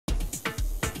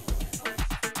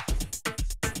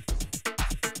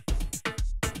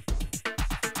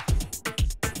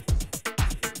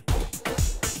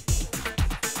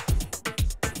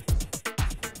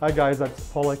Hi guys, that's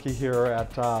Ecke here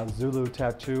at Zulu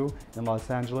Tattoo in Los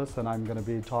Angeles, and I'm going to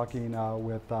be talking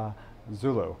with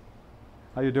Zulu.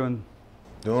 How you doing?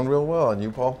 Doing real well, and you,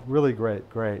 Paul? Really great,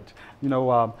 great. You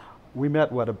know, we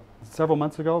met, what, several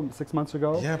months ago, 6 months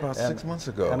ago? Yeah, about 6 months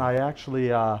ago. And I actually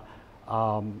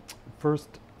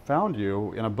first found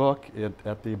you in a book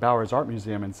at the Bowers Art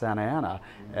Museum in Santa Ana.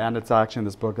 And it's actually in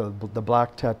this book, The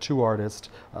Black Tattoo Artist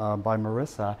by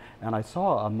Marissa. And I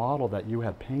saw a model that you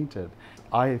had painted.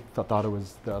 I thought it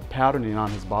was, the patterning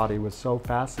on his body was so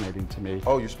fascinating to me.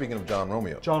 Oh, you're speaking of John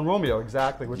Romeo. John Romeo,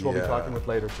 exactly, which we'll be talking with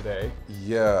later today.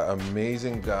 Yeah,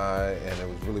 amazing guy, and it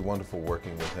was really wonderful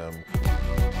working with him.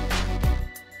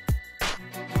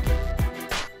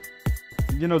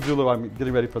 You know, Zulu, I'm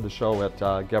getting ready for the show at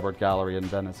Gebert Gallery in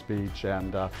Venice Beach,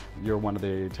 and you're one of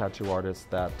the tattoo artists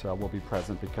that will be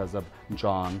present because of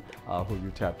John, who you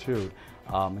tattooed.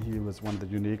 He was one of the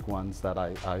unique ones that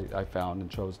I found and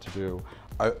chose to do.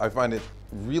 I find it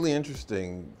really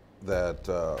interesting that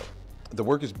the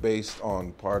work is based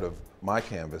on part of my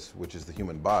canvas, which is the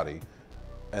human body,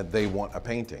 and they want a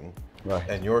painting, right.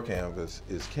 And your canvas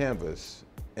is canvas,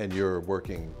 and you're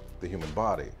working the human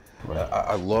body. Right.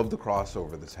 I love the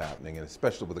crossover that's happening, and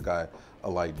especially with a guy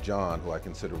like John, who I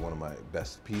consider one of my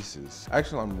best pieces.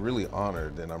 Actually, I'm really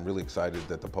honored, and I'm really excited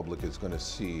that the public is going to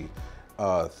see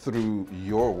through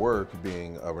your work,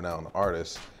 being a renowned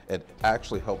artist, it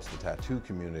actually helps the tattoo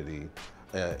community,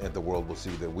 and the world will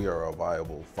see that we are a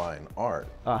viable, fine art.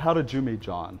 How did you meet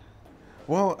John?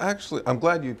 Well, actually, I'm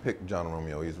glad you picked John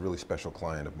Romeo. He's a really special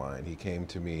client of mine. He came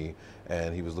to me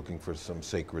and he was looking for some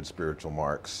sacred spiritual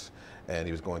marks, and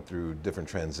he was going through different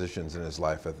transitions in his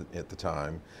life at the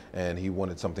time, and he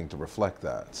wanted something to reflect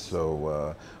that.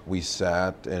 So we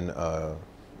sat and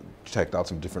checked out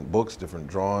some different books, different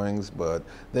drawings, but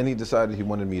then he decided he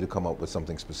wanted me to come up with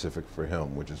something specific for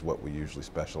him, which is what we usually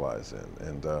specialize in.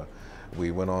 And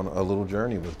we went on a little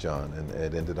journey with John, and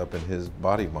it ended up in his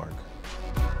body mark.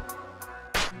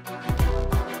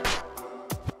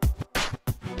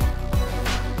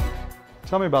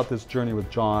 Tell me about this journey with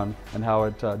John and how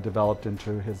it developed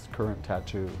into his current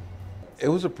tattoo. It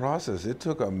was a process. It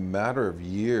took a matter of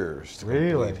years to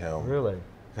complete him. Really?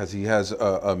 Because he has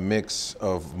a mix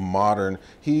of modern,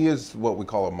 he is what we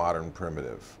call a modern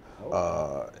primitive,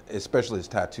 especially his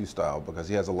tattoo style, because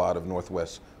he has a lot of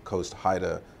Northwest Coast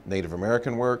Haida Native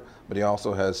American work, but he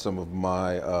also has some of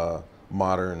my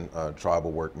modern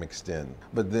tribal work mixed in.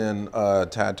 But then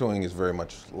tattooing is very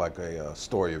much like a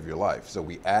story of your life. So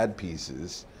we add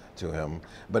pieces to him,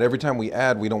 but every time we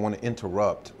add, we don't want to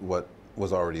interrupt what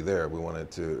was already there. We want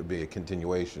it to be a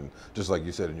continuation. Just like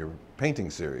you said in your painting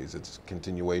series, it's a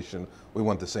continuation. We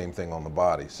want the same thing on the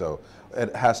body. So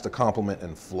it has to complement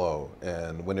and flow.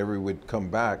 And whenever we would come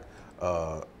back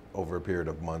over a period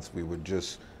of months, we would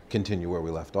just continue where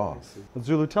we left off.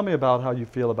 Zulu, tell me about how you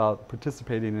feel about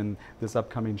participating in this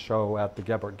upcoming show at the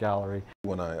Gebert Gallery.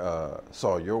 When I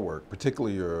saw your work,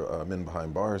 particularly your Men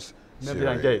Behind Bars Men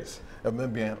Behind Gates.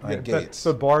 Men Behind Gates.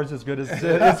 So bars is good as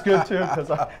it's good too,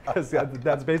 because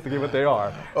that's basically what they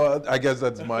are. I guess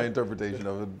that's my interpretation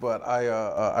of it, but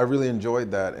I really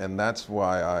enjoyed that, and that's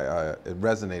why it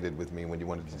resonated with me when you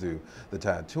wanted to do the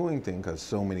tattooing thing, because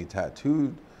so many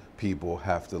tattooed people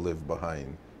have to live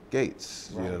behind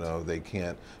gates. Right. You know, they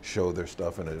can't show their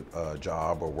stuff in a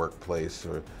job or workplace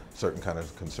or certain kind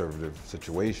of conservative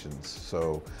situations.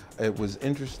 So it was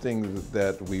interesting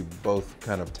that we both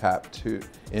kind of tapped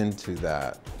into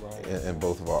that in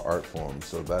both of our art forms.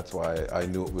 So that's why I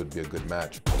knew it would be a good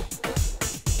match.